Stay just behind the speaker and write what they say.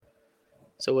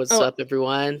So what's Oh, up,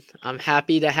 everyone? I'm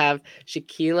happy to have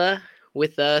Shaquilla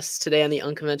with us today on the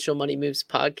Unconventional Money Moves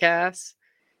podcast.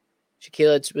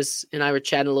 Shaquilla was and I were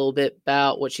chatting a little bit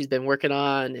about what she's been working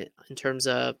on in terms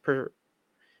of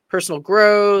personal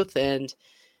growth, and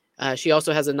she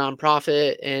also has a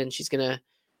nonprofit, and she's gonna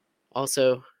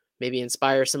also maybe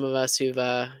inspire some of us who've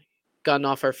gotten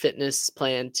off our fitness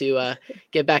plan to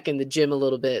get back in the gym a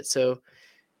little bit. So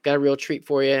got a real treat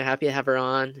for you. Happy to have her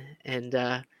on,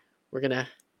 and we're gonna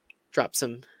drop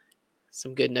some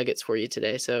good nuggets for you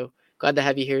today. So glad to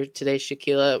have you here today,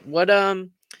 Shaquilla. What do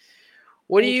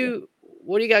thank you. you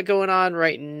what do you got going on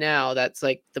right now that's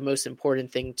like the most important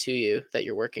thing to you that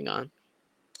you're working on?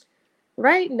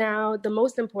 Right now, the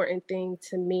most important thing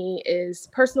to me is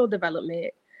personal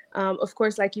development. Of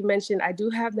course, like you mentioned, I do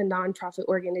have the nonprofit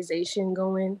organization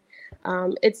going.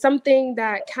 It's something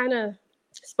that kind of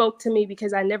spoke to me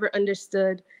because I never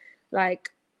understood,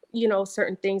 like,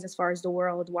 certain things as far as the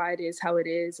world, why it is how it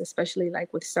is, especially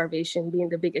like with starvation being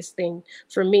the biggest thing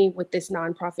for me with this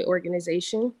nonprofit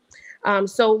organization.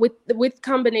 So with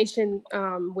combination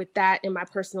with that and my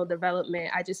personal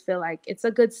development, I just feel like it's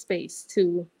a good space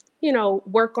to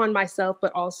work on myself,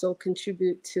 but also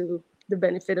contribute to the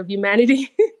benefit of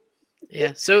humanity.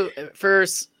 Yeah. So for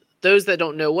those that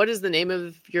don't know, what is the name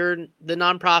of the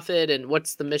nonprofit and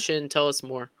what's the mission? Tell us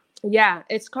more. Yeah,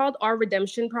 it's called Our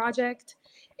Redemption Project.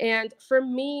 And for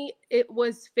me, it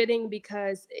was fitting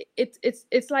because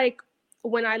it's like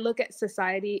when I look at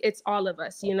society, it's all of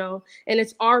us, and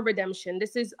it's our redemption.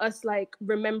 This is us like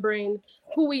remembering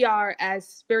who we are as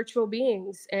spiritual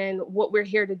beings and what we're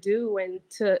here to do and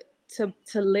to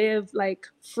live like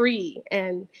free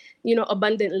and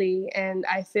abundantly. And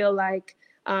I feel like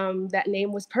that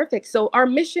name was perfect. So our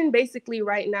mission basically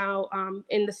right now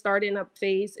in the starting up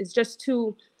phase is just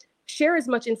to share as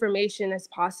much information as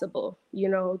possible,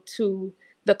 to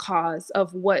the cause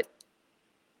of what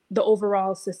the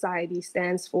overall society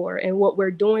stands for. And what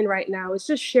we're doing right now is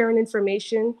just sharing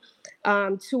information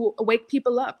to wake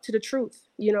people up to the truth,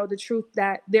 the truth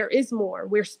that there is more.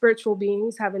 We're spiritual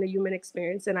beings having a human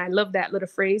experience. And I love that little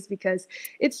phrase because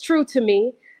it's true to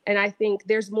me. And I think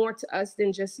there's more to us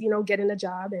than just, getting a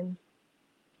job and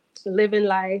living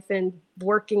life and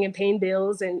working and paying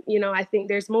bills. And I think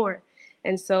there's more.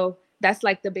 And so that's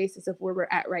like the basis of where we're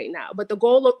at right now. But the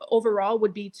goal overall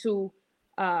would be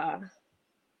uh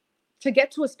to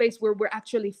get to a space where we're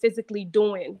actually physically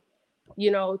doing,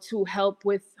 to help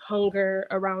with hunger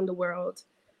around the world,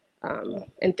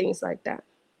 and things like that.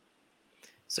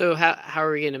 So how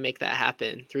are we going to make that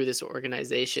happen through this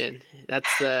organization? That's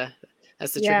the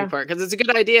tricky Yeah. part because it's a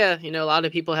good idea. A lot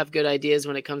of people have good ideas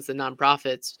when it comes to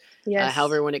nonprofits. Yes.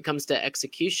 However, when it comes to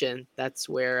execution, that's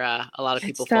where a lot of It's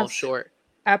people fall tough. short.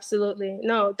 Absolutely.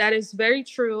 No, that is very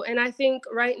true. And I think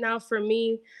right now for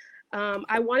me,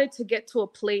 I wanted to get to a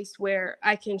place where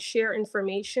I can share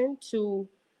information to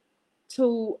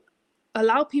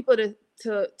allow people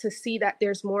to see that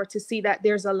there's more, to see that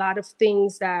there's a lot of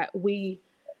things that we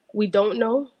don't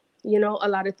know, a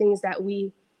lot of things that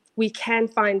we can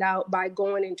find out by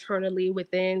going internally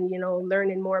within,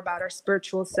 learning more about our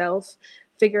spiritual self,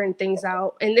 figuring things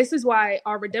out. And this is why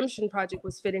our redemption project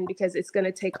was fitting, because it's going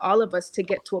to take all of us to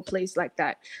get to a place like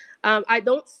that. I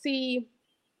don't see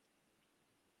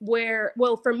where,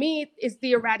 well, for me it's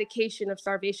the eradication of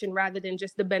starvation rather than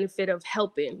just the benefit of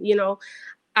helping.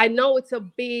 I know it's a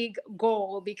big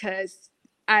goal because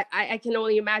I can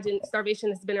only imagine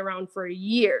starvation has been around for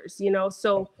years,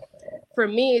 So for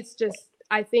me, it's just,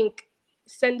 I think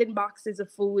sending boxes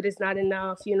of food is not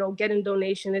enough, getting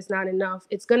donation is not enough.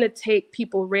 It's going to take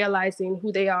people realizing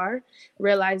who they are,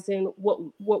 realizing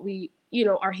what we,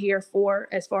 are here for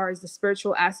as far as the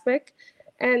spiritual aspect.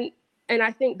 And and I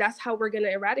think that's how we're going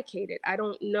to eradicate it. I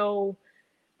don't know.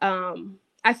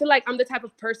 I feel like I'm the type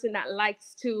of person that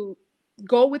likes to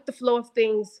go with the flow of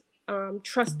things,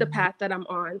 trust the path that I'm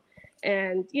on,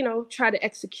 and try to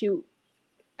execute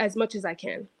as much as I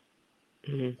can.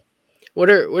 Mhm. What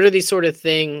are these sort of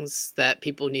things that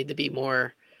people need to be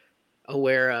more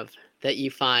aware of that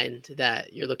you find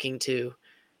that you're looking to,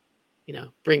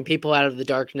 bring people out of the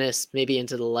darkness, maybe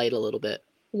into the light a little bit?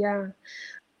 Yeah.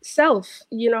 Self,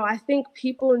 I think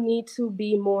people need to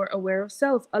be more aware of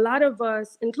self. A lot of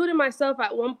us, including myself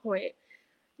at one point,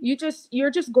 you're just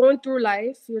going through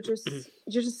life. You're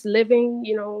just living,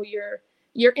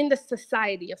 you're in the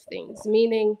society of things,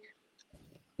 meaning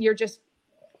you're just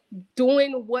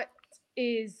doing what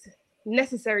is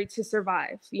necessary to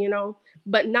survive,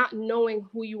 but not knowing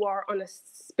who you are on a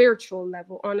spiritual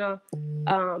level, on a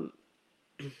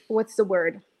what's the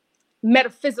word?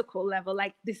 metaphysical level.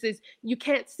 Like, this is, you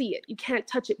can't see it, you can't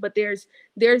touch it, but there's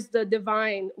the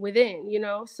divine within, you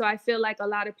know. So I feel like a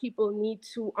lot of people need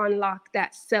to unlock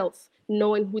that self,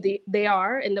 knowing who they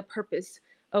are and the purpose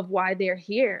of why they're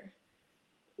here,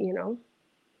 you know.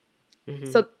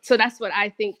 Mm-hmm. So that's what I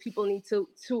think people need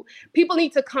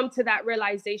to come to that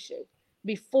realization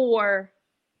before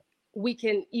we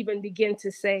can even begin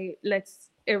to say, let's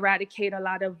eradicate a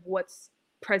lot of what's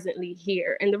presently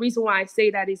here. And the reason why I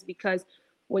say that is because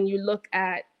when you look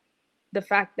at the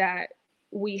fact that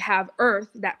we have earth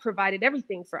that provided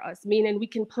everything for us, meaning we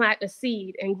can plant a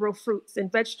seed and grow fruits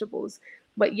and vegetables,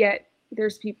 but yet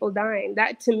there's people dying.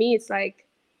 That, to me, it's like,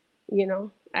 you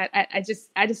know, I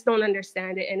just don't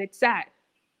understand it, and it's sad.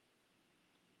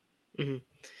 Mm-hmm.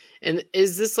 And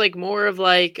is this like more of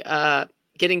like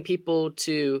getting people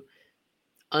to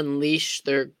unleash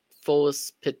their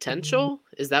fullest potential?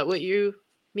 Is that what you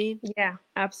mean? Yeah,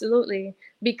 absolutely.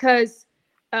 Because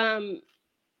um,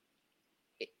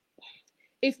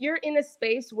 if you're in a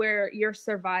space where you're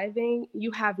surviving,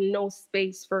 you have no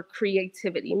space for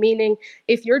creativity. Meaning,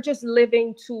 if you're just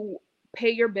living to pay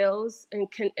your bills and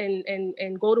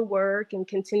and go to work and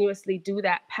continuously do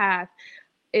that path,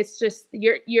 it's just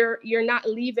you're not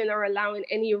leaving or allowing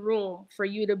any room for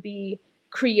you to be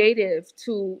creative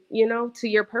to, you know, to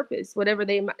your purpose, whatever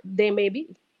they may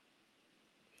be.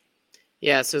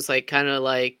 Yeah, so it's like kind of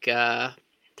like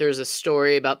there's a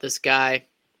story about this guy.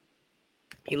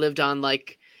 He lived on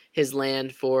like his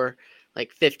land for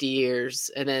like 50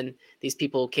 years, and then these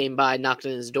people came by, knocked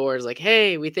on his doors like,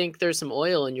 "Hey, we think there's some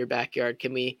oil in your backyard.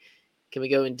 Can we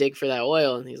go and dig for that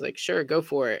oil?" And he's like, "Sure, go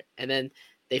for it." And then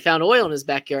they found oil in his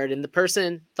backyard, and the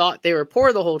person thought they were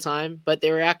poor the whole time, but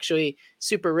they were actually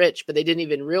super rich, but they didn't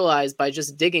even realize by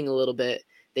just digging a little bit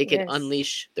they could Yes,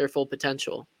 unleash their full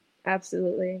potential.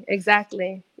 absolutely,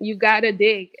 exactly. You gotta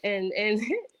dig and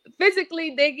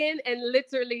physically digging, and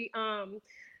literally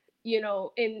you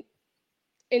know,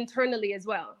 internally as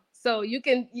well. So you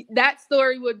can, that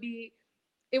story would be,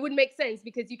 it would make sense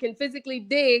because you can physically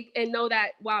dig and know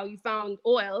that, wow, you found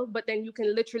oil, but then you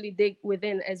can literally dig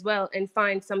within as well and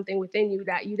find something within you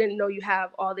that you didn't know you have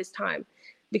all this time.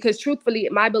 Because truthfully,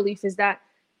 my belief is that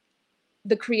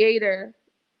the creator,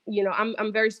 you know,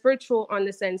 I'm very spiritual on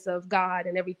the sense of God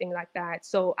and everything like that.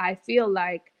 So I feel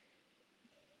like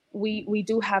we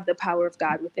do have the power of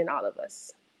God within all of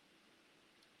us.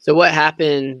 So what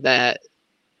happened that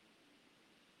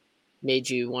made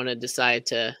you want to decide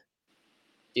to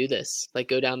do this, like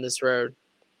go down this road?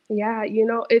 Yeah, you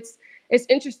know, it's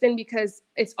interesting because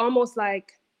it's almost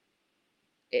like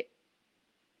it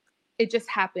it just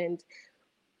happened.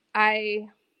 I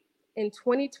In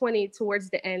 2020,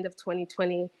 towards the end of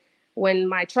 2020, when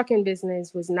my trucking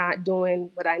business was not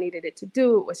doing what I needed it to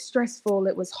do, it was stressful,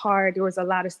 it was hard, there was a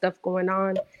lot of stuff going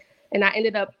on. And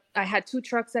I had two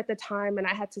trucks at the time, and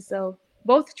I had to sell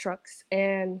both trucks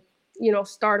and, you know,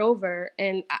 start over.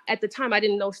 And at the time, I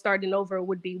didn't know starting over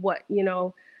would be what, you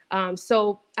know.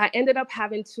 So I ended up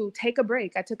having to take a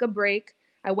break. I took a break.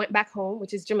 I went back home,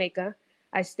 which is Jamaica.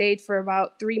 I stayed for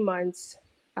about 3 months.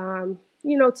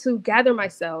 You know, to gather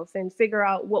myself and figure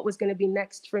out what was going to be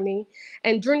next for me.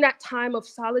 And during that time of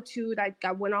solitude,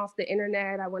 I went off the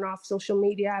internet, I went off social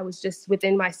media, I was just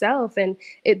within myself. And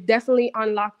it definitely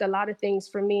unlocked a lot of things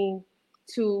for me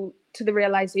to the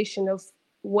realization of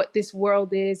what this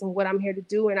world is and what I'm here to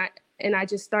do. And I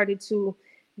just started to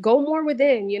go more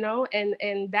within, you know,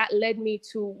 and that led me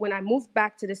to, when I moved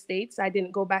back to the States, I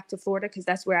didn't go back to Florida because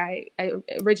that's where I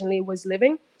originally was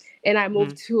living. And I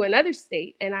moved Mm-hmm. to another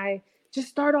state, and I just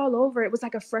start all over. It was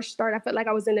like a fresh start. I felt like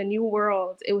I was in a new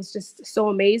world. It was just so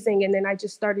amazing. And then I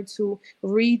just started to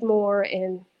read more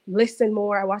and listen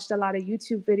more. I watched a lot of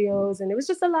YouTube videos, and it was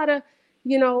just a lot of,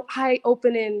 you know,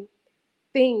 eye-opening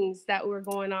things that were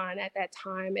going on at that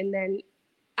time. And then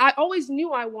I always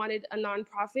knew I wanted a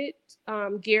nonprofit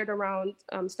geared around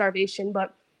starvation,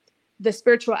 but the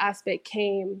spiritual aspect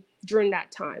came during that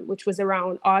time, which was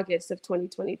around August of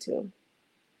 2022.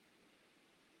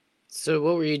 So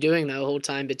what were you doing that whole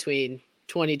time between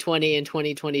 2020 and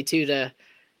 2022 to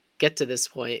get to this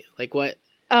point? Like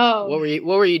Oh, what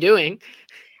were you doing?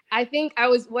 I think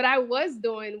what I was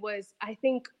doing was, I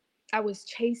think I was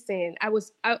chasing. I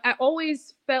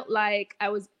always felt like I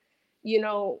was, you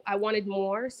know, I wanted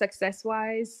more success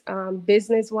wise,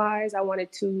 business wise. I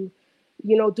wanted to,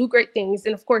 you know, do great things.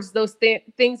 And of course, those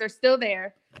things are still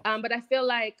there. But I feel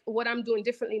like what I'm doing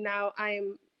differently now,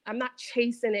 I'm not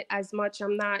chasing it as much.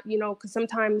 I'm not, you know, because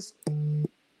sometimes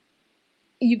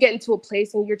you get into a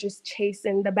place and you're just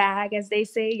chasing the bag, as they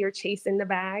say. You're chasing the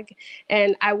bag.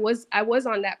 And I was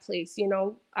on that place.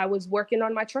 I was working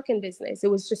on my trucking business. It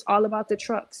was just all about the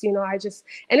trucks. And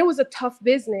it was a tough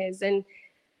business. And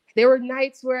there were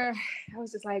nights where I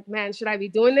was just like, man, should I be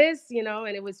doing this?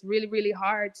 And it was really, really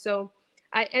hard. So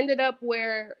I ended up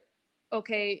where,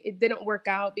 okay, it didn't work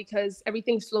out because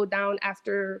everything slowed down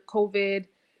after COVID,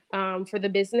 for the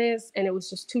business. And it was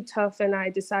just too tough. And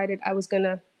I decided I was going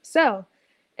to sell.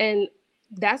 And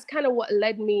that's kind of what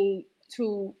led me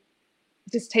to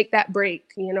just take that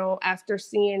break, after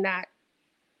seeing that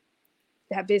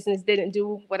business didn't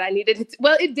do what I needed it to.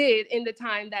 Well, it did in the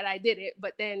time that I did it,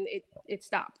 but then it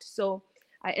stopped. So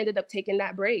I ended up taking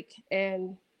that break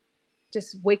and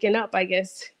just waking up, I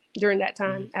guess, during that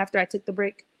time after I took the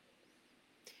break.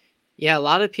 Yeah, a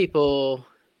lot of people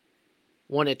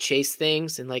want to chase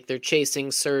things, and like they're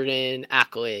chasing certain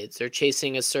accolades, they're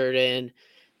chasing a certain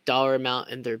dollar amount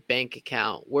in their bank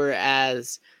account.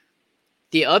 Whereas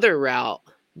the other route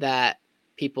that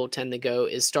people tend to go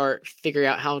is start figuring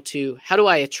out how do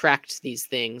I attract these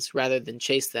things rather than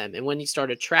chase them. And when you start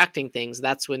attracting things,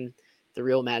 that's when the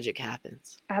real magic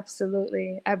happens.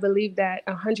 Absolutely. I believe that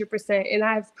 100%. And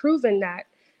I've proven that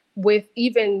with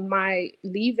even my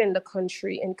leaving the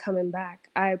country and coming back.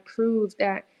 I proved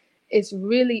that it's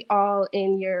really all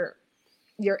in your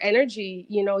energy,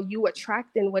 you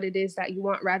attracting what it is that you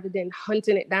want rather than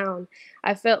hunting it down.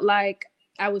 I felt like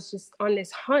I was just on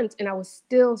this hunt and I was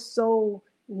still so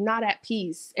not at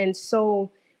peace and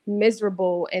so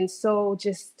miserable and so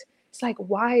just, it's like,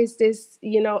 why is this,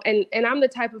 and I'm the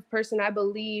type of person, I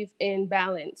believe in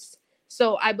balance.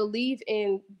 So I believe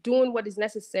in doing what is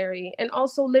necessary and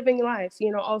also living life,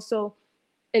 also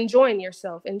enjoying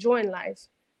yourself, enjoying life.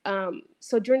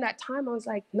 So during that time, I was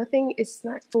like, nothing, it's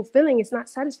not fulfilling. It's not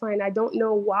satisfying. I don't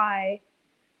know why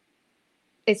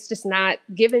it's just not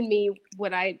giving me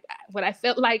what I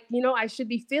felt like, I should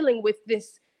be feeling with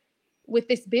this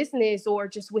business or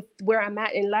just with where I'm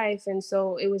at in life. And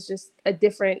so it was just a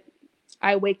different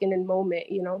eye-awakening moment.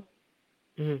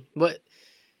 What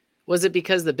was it?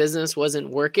 Because the business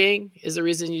wasn't working is the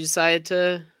reason you decided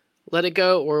to let it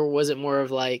go? Or was it more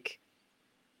of like,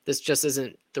 this just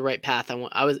isn't the right path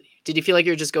did you feel like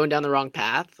you were just going down the wrong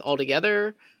path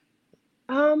altogether?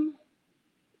 No,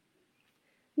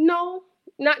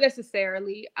 not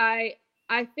necessarily. I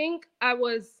think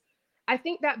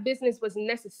that business was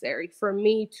necessary for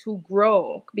me to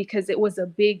grow because it was a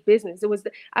big business.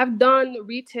 I've done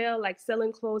retail, like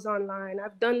selling clothes online.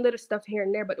 I've done little stuff here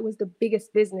and there, but it was the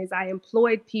biggest business. I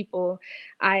employed people.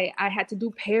 I had to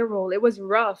do payroll. It was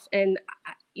rough. And,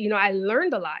 I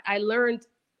learned a lot. I learned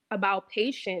about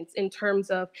patience in terms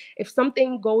of if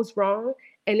something goes wrong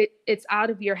and it's out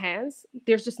of your hands,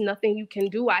 there's just nothing you can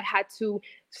do. I had to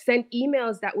send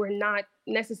emails that were not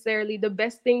necessarily the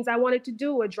best things I wanted to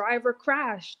do. A driver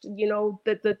crashed,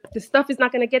 the stuff is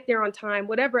not going to get there on time,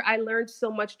 whatever. I learned so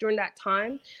much during that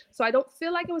time. So I don't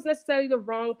feel like it was necessarily the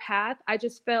wrong path. I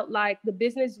just felt like the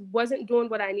business wasn't doing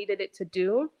what I needed it to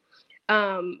do.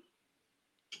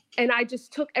 And I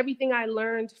just took everything I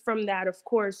learned from that, of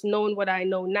course, knowing what I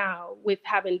know now with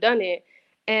having done it.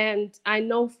 And I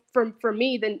know for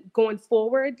me, then going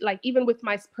forward, like even with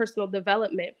my personal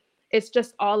development, it's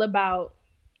just all about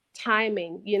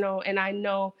timing, and I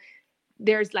know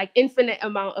there's like infinite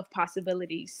amount of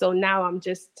possibilities. So now I'm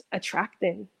just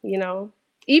attracting,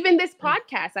 even this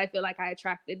podcast, I feel like I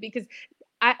attracted because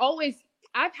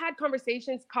I've had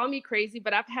conversations, call me crazy,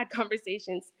 but I've had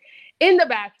conversations in the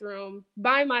bathroom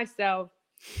by myself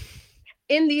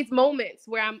in these moments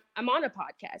where I'm on a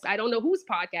podcast. I don't know whose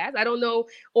podcast, I don't know,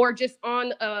 or just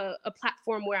on a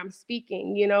platform where I'm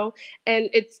speaking, and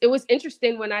it was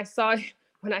interesting when I saw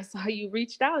you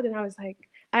reached out, and I was like,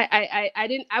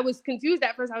 I was confused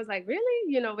at first. I was like,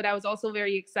 really? But I was also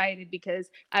very excited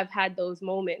because I've had those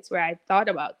moments where I thought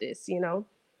about this,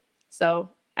 so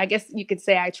I guess you could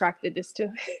say I attracted this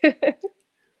too.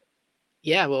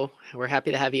 Yeah, well, we're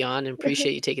happy to have you on and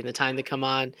appreciate you taking the time to come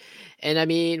on. And I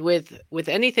mean, with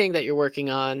anything that you're working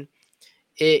on,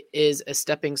 it is a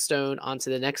stepping stone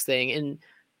onto the next thing. And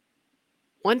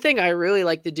one thing I really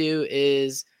like to do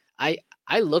is I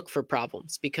look for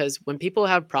problems, because when people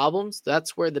have problems,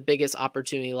 that's where the biggest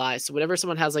opportunity lies. So whenever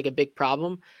someone has like a big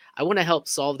problem, I want to help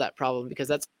solve that problem, because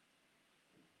that's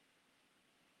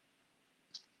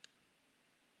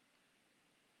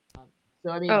so.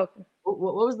 I mean, Oh,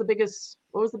 what was the biggest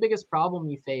problem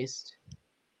you faced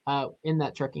in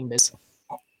that trucking business?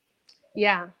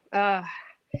 yeah.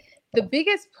 The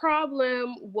biggest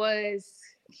problem was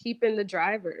keeping the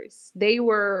drivers. They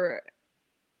were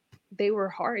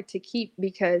hard to keep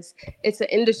because it's an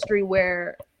industry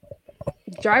where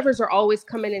drivers are always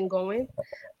coming and going.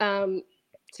 Um,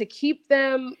 to keep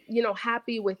them,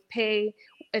 happy with pay,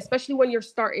 especially when you're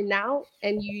starting out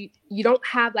and you don't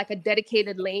have like a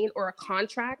dedicated lane or a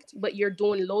contract, but you're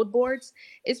doing load boards,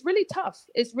 it's really tough.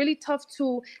 It's really tough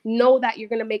to know that you're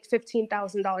going to make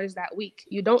 $15,000 that week.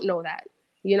 You don't know that.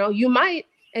 You might,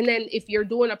 and then if you're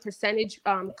doing a percentage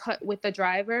cut with the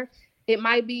driver, it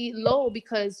might be low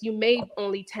because you made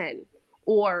only 10,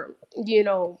 or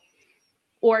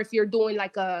or if you're doing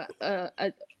like a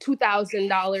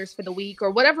 $2,000 for the week,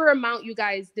 or whatever amount you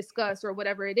guys discuss, or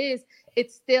whatever it is,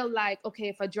 it's still like, okay,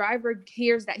 if a driver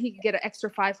hears that he could get an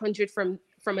extra 500 from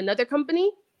another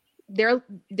company, they're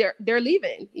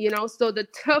leaving. So the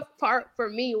tough part for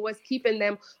me was keeping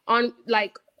them on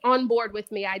board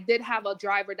with me. I did have a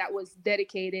driver that was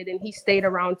dedicated and he stayed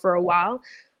around for a while,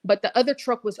 but the other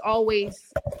truck was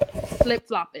always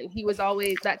flip-flopping.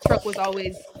 That truck was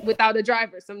always without a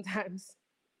driver sometimes.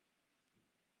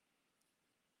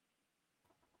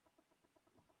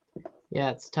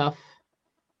 Yeah, it's tough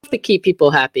to keep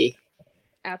people happy.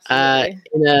 Absolutely.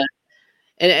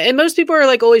 And most people are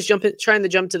like always trying to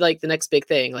jump to like the next big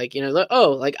thing. Like,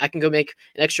 like I can go make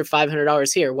an extra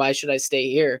 $500 here. Why should I stay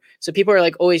here? So people are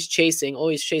like always chasing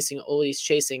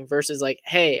versus like,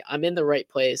 hey, I'm in the right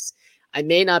place. I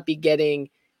may not be getting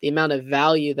the amount of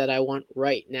value that I want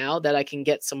right now that I can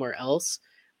get somewhere else,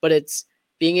 but it's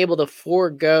being able to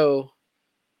forego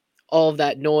all of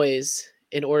that noise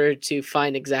in order to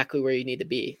find exactly where you need to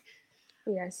be.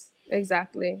 Yes,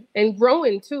 exactly. And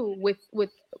growing too with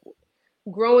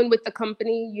growing with the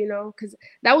company, because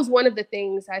that was one of the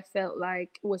things I felt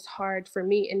like was hard for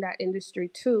me in that industry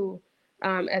too.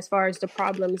 As far as the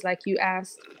problems, like you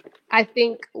asked, I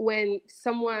think when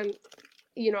someone,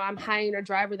 I'm hiring a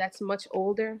driver that's much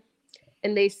older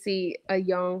and they see a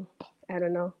young, I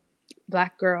don't know,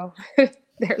 Black girl,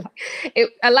 they're like,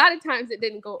 a lot of times it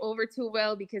didn't go over too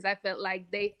well because I felt like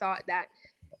they thought that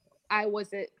I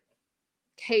wasn't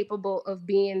capable of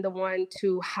being the one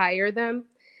to hire them.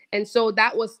 And so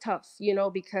that was tough,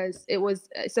 because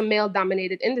it's a male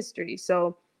dominated industry.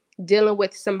 So dealing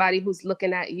with somebody who's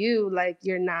looking at you like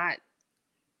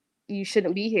you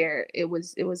shouldn't be here, it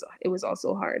was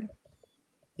also hard.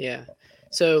 Yeah.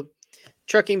 So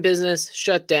trucking business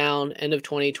shut down end of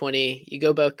 2020. You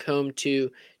go back home to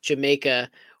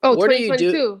Jamaica. Oh, What do you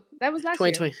do? 2022. That was last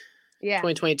year. 2020, Yeah.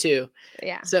 2022.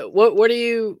 Yeah. So what are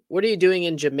you doing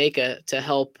in Jamaica to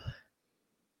help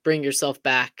bring yourself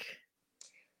back?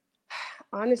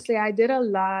 Honestly, I did a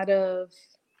lot of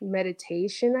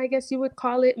meditation, I guess you would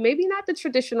call it. Maybe not the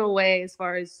traditional way as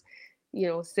far as,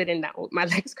 sitting down with my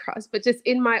legs crossed, but just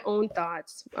in my own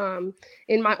thoughts,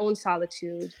 in my own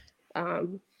solitude,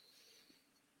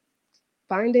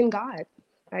 finding God.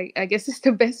 I guess it's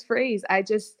the best phrase. I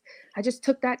just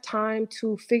took that time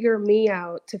to figure me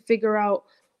out, to figure out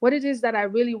what it is that I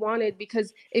really wanted.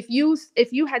 Because if you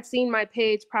had seen my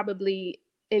page probably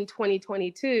in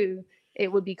 2022, it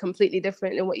would be completely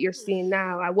different than what you're seeing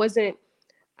now. I wasn't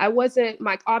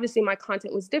obviously my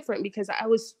content was different because I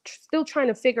was still trying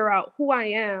to figure out who I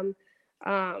am,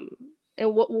 and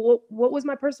what was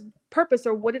my purpose,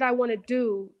 or what did I want to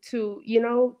do to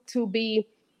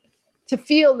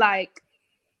feel like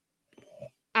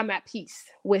I'm at peace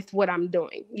with what I'm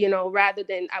doing, rather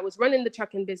than I was running the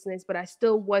trucking business, but I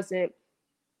still wasn't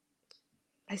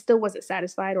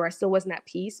satisfied, or I still wasn't at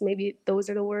peace. Maybe those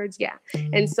are the words. Yeah.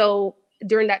 And so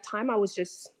during that time, I was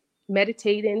just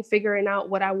meditating, figuring out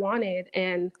what I wanted,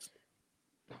 and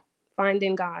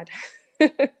finding God.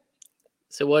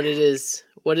 So what is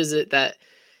it that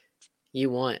you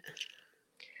want?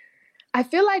 I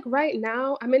feel like right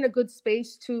now I'm in a good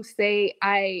space to say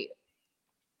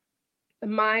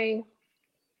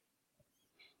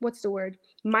what's the word?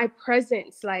 My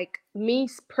presence, like me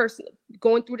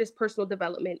going through this personal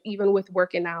development, even with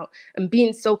working out and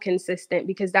being so consistent,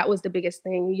 because that was the biggest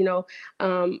thing,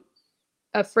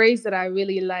 a phrase that I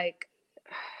really like,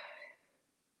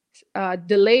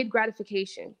 delayed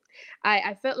gratification.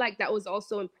 I felt like that was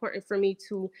also important for me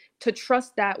to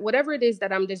trust that whatever it is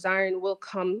that I'm desiring will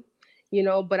come,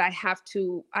 but I have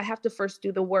to first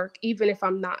do the work, even if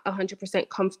I'm not 100%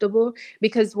 comfortable.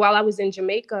 Because while I was in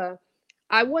Jamaica,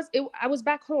 I was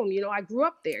back home. I grew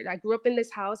up there. I grew up in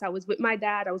this house. I was with my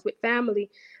dad. I was with family.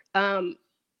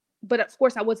 But of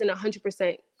course, I wasn't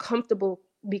 100% comfortable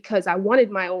because I wanted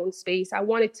my own space. I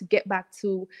wanted to get back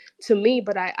to me.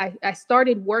 But I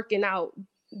started working out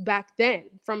back then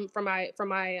from my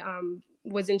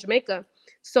was in Jamaica.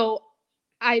 So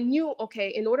I knew, okay,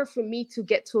 in order for me to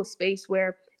get to a space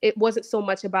where it wasn't so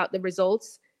much about the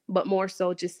results, but more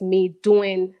so just me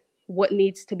doing what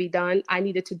needs to be done, I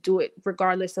needed to do it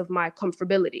regardless of my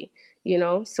comfortability,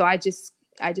 so I just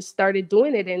started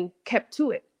doing it and kept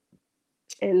to it.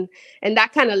 And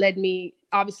that kind of led me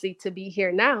obviously to be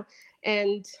here now.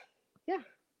 And yeah.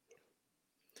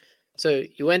 So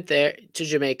you went there to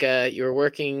Jamaica, you were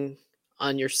working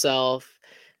on yourself.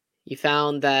 You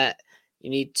found that you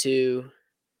need to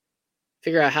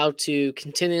figure out how to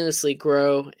continuously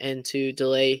grow and to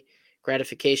delay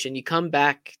gratification. You come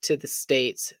back to the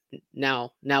States.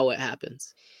 Now what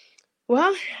happens?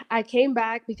 Well, I came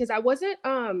back because I wasn't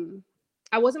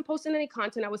posting any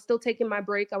content. I was still taking my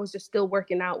break. I was just still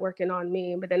working out, working on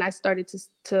me. But then I started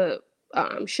to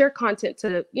share content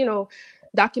to,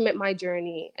 document my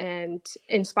journey and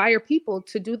inspire people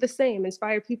to do the same,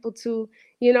 inspire people to,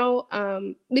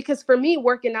 because for me,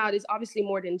 working out is obviously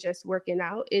more than just working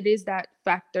out. It is that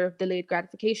factor of delayed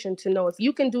gratification, to know if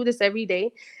you can do this every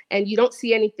day and you don't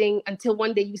see anything until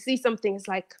one day you see something. It's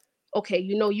like, okay,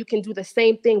 you can do the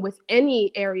same thing with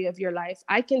any area of your life.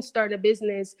 I can start a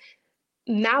business.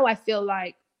 Now I feel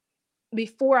like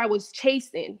before I was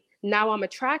chasing, now I'm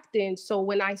attracting. So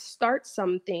when I start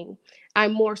something,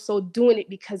 I'm more so doing it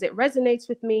because it resonates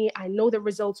with me. I know the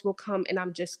results will come and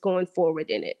I'm just going forward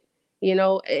in it,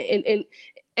 and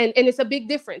it's a big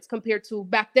difference compared to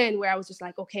back then, where I was just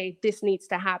like, okay, this needs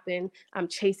to happen. I'm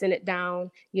chasing it down.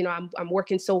 I'm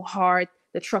working so hard.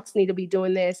 The trucks need to be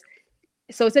doing this.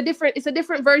 So it's a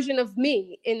different version of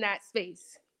me in that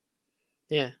space.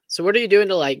 Yeah. So what are you doing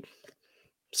to like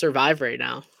survive right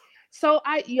now? So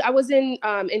I was in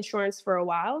insurance for a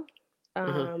while,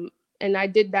 Uh-huh. um, and I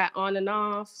did that on and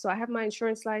off. So I have my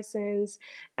insurance license,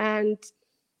 and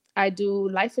I do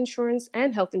life insurance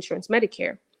and health insurance,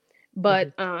 Medicare. Hmm.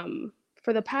 But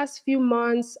for the past few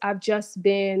months, I've just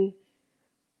been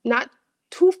not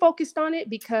too focused on it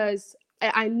because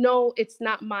I know it's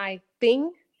not my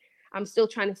thing. I'm still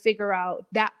trying to figure out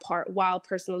that part while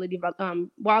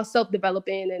while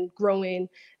self-developing and growing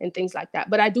and things like that.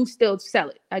 But I do still sell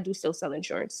it. I do still sell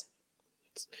insurance.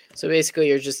 So basically,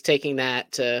 you're just taking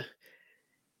that to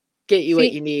get you what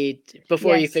Feed, you need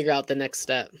before you yes, figure out the next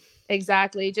step.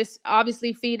 exactly. Just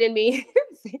obviously feeding me,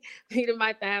 feeding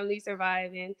my family,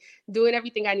 surviving, doing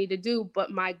everything I need to do.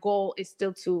 But my goal is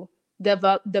still to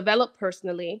develop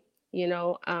personally,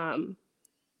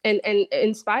 and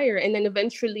inspire. And then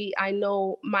eventually, I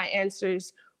know my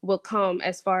answers will come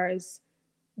as far as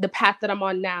the path that I'm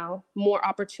on now. More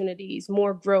opportunities,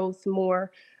 more growth,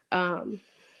 more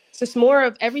just more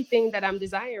of everything that I'm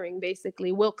desiring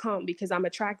basically will come because I'm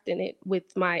attracting it with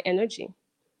my energy.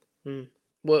 Hmm.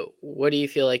 What do you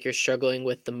feel like you're struggling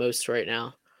with the most right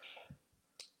now?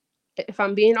 If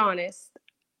I'm being honest,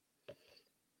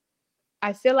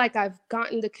 I feel like I've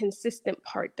gotten the consistent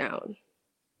part down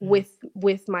Mhm.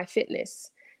 with my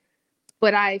fitness,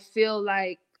 but I feel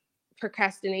like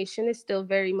procrastination is still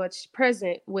very much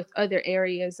present with other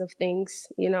areas of things.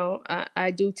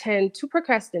 I do tend to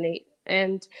procrastinate,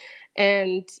 and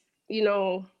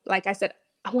like I said,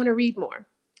 I want to read more.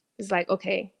 It's like,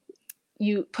 okay,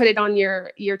 you put it on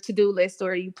your to-do list,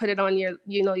 or you put it on your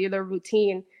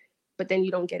routine, but then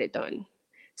you don't get it done.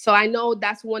 So I know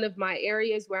that's one of my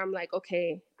areas where I'm like,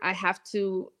 okay, I have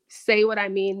to say what I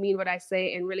mean what I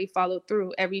say, and really follow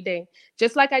through every day,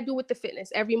 just like I do with the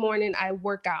fitness. Every morning I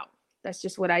work out. That's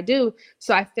just what I do.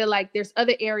 So I feel like there's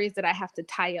other areas that I have to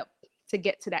tie up to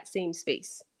get to that same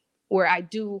space where I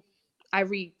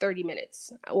read 30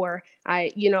 minutes, or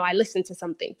I listen to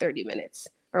something 30 minutes,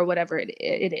 or whatever it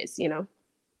is.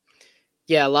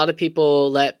 Yeah, a lot of people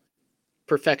let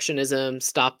perfectionism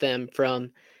stop them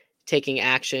from taking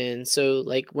action. So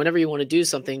like whenever you want to do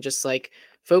something, just like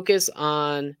focus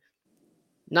on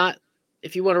not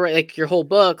if you want to write like your whole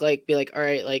book, like be like, all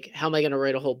right, like how am I going to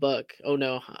write a whole book? Oh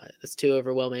no, that's too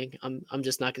overwhelming. I'm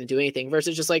just not going to do anything.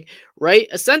 Versus just like write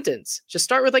a sentence. Just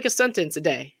start with like a sentence a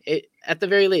day. At the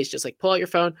very least, just like pull out your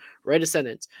phone, write a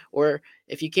sentence. Or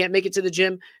if you can't make it to the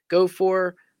gym, go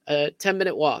for a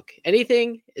 10-minute walk.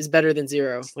 Anything is better than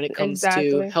zero when it comes to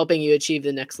Exactly. helping you achieve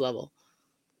the next level.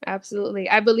 Absolutely.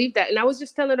 I believe that. And I was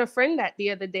just telling a friend that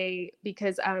the other day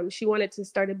because she wanted to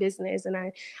start a business. And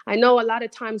I know a lot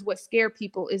of times what scare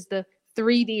people is the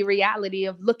 3D reality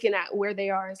of looking at where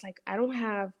they are. It's like, I don't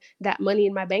have that money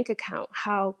in my bank account.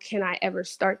 How can I ever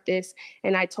start this?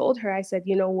 And I told her, I said,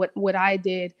 what I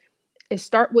did is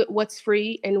start with what's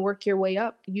free and work your way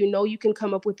up. You can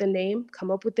come up with a name, come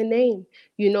up with a name.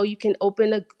 You can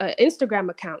open a Instagram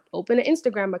account, open an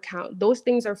Instagram account. Those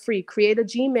things are free. Create a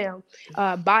Gmail,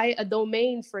 buy a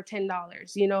domain for $10.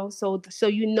 So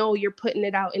you're putting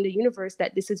it out in the universe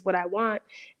that this is what I want,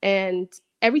 and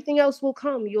everything else will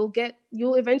come.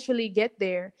 You'll eventually get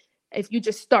there. if you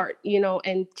just start,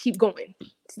 and keep going.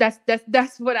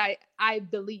 That's what I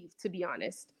believe, to be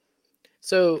honest.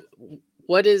 So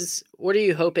what are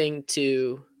you hoping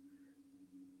to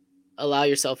allow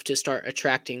yourself to start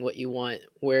attracting what you want,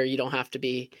 where you don't have to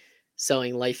be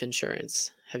selling life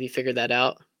insurance? Have you figured that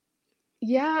out?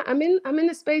 Yeah, I'm in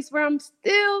a space where I'm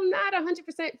still not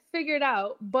 100% figured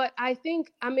out, but I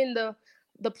think I'm in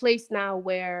the place now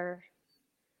where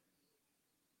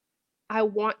I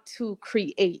want to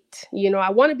create. I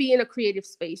want to be in a creative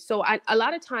space. So a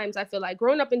lot of times I feel like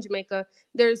growing up in Jamaica,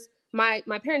 there's my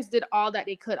parents did all that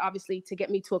they could, obviously, to get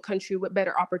me to a country with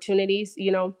better opportunities.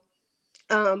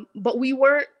 But we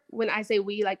weren't. When I say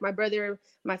we, like my brother,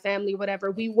 my family, whatever,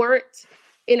 we weren't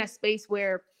in a space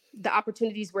where the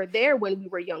opportunities were there when we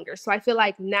were younger. So I feel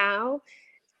like now,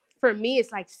 for me,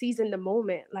 it's like seizing the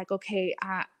moment. Like, okay,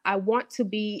 I want to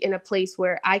be in a place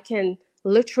where I can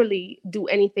literally do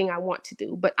anything I want to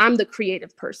do, but I'm the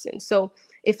creative person. So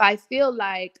if I feel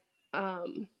like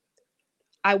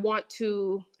I want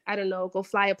to, I don't know, go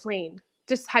fly a plane,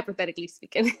 just hypothetically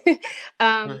speaking,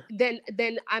 Huh.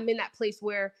 then I'm in that place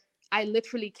where I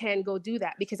literally can go do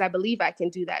that because I believe I can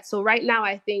do that. So right now,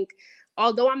 I think,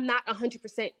 although I'm not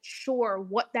 100% sure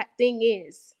what that thing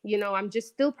is, I'm just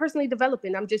still personally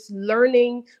developing. I'm just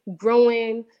learning,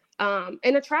 growing, and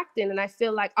attracting. And I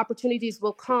feel like opportunities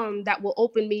will come that will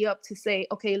open me up to say,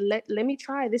 okay, let me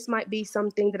try. This might be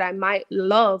something that I might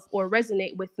love or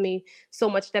resonate with me so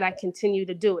much that I continue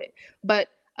to do it. But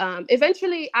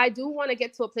eventually, I do want to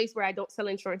get to a place where I don't sell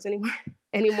insurance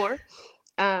anymore,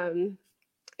 um,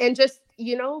 and just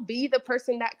be the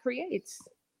person that creates.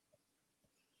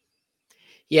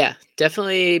 Yeah,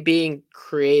 definitely being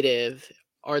creative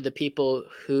are the people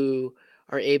who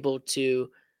are able to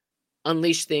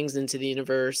unleash things into the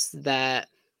universe that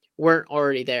weren't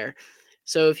already there.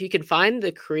 So if you can find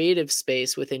the creative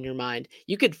space within your mind,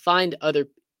 you could find other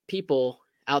people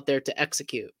out there to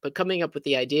execute, but coming up with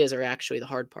the ideas are actually the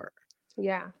hard part.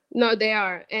 Yeah, no, they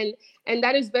are, and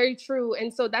that is very true.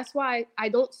 And so that's why I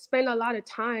don't spend a lot of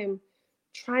time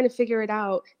trying to figure it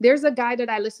out. There's a guy that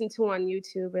I listen to on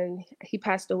YouTube, and he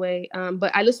passed away.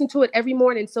 But I listen to it every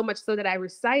morning, so much so that I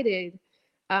recited.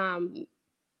 Um,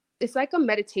 it's like a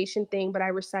meditation thing, but I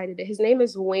recited it. His name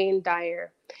is Wayne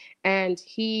Dyer, and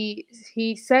he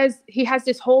says he has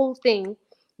this whole thing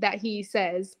that he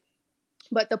says,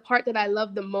 but the part that I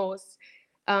love the most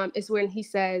is when he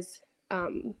says.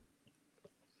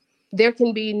 There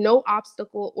can be no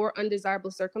obstacle or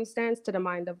undesirable circumstance to the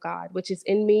mind of God, which is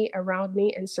in me, around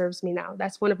me, and serves me now.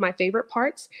 That's one of my favorite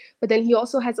parts. But then he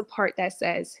also has a part that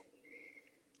says,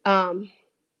 um,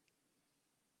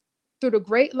 through the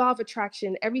great law of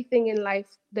attraction, everything in life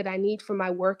that I need for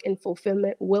my work and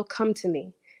fulfillment will come to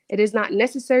me. It is not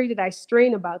necessary that I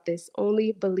strain about this,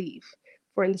 only believe.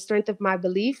 For in the strength of my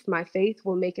belief, my faith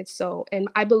will make it so. And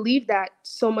I believe that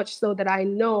so much so that I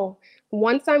know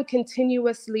once I'm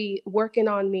continuously working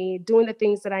on me, doing the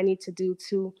things that I need to do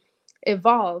to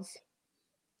evolve,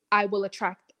 I will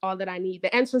attract all that I need.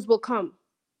 The answers will come.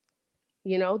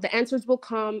 The answers will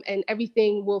come and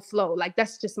everything will flow. Like,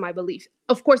 that's just my belief.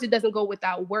 Of course, it doesn't go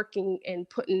without working and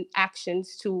putting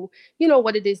actions to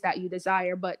what it is that you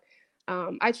desire, but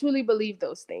I truly believe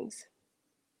those things.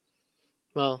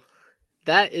 Well,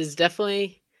 that is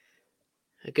definitely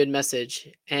a good message.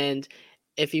 And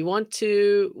if you want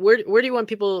to, where do you want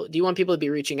people to be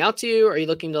reaching out to you? Are you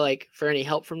looking to for any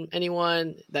help from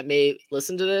anyone that may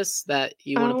listen to this, that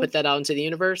you want to um put that out into the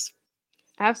universe?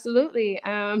 Absolutely.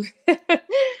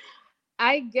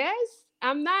 I guess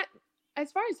I'm not, as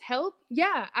far as help,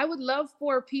 yeah, I would love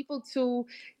for people to,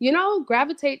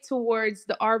 gravitate towards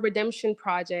the Our Redemption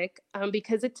Project,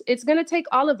 because it's gonna take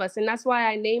all of us, and that's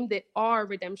why I named it Our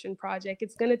Redemption Project.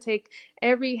 It's gonna take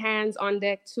every hands on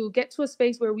deck to get to a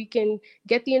space where we can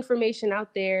get the information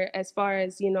out there, as far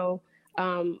as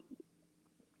um,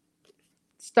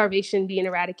 starvation being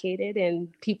eradicated and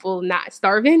people not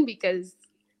starving because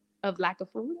of lack of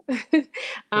food.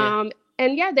 Yeah. um,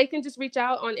 and yeah, they can just reach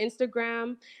out on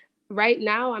Instagram. Right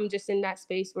now, I'm just in that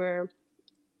space where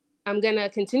I'm gonna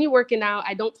continue working out.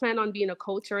 I don't plan on being a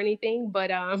coach or anything,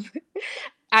 but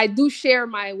I do share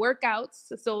my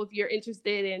workouts. So if you're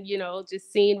interested in,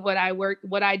 just seeing what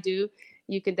I do,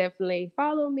 you can definitely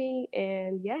follow me.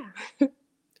 And yeah.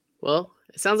 Well,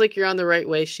 it sounds like you're on the right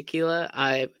way, Shaquilla.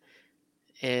 I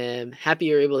am happy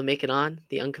you're able to make it on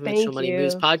the Unconventional Thank Money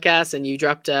Moves you. podcast, and you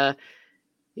dropped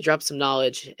some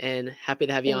knowledge. And happy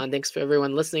to have you Thank on. Thanks for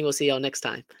everyone listening. We'll see y'all next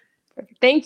time. Thank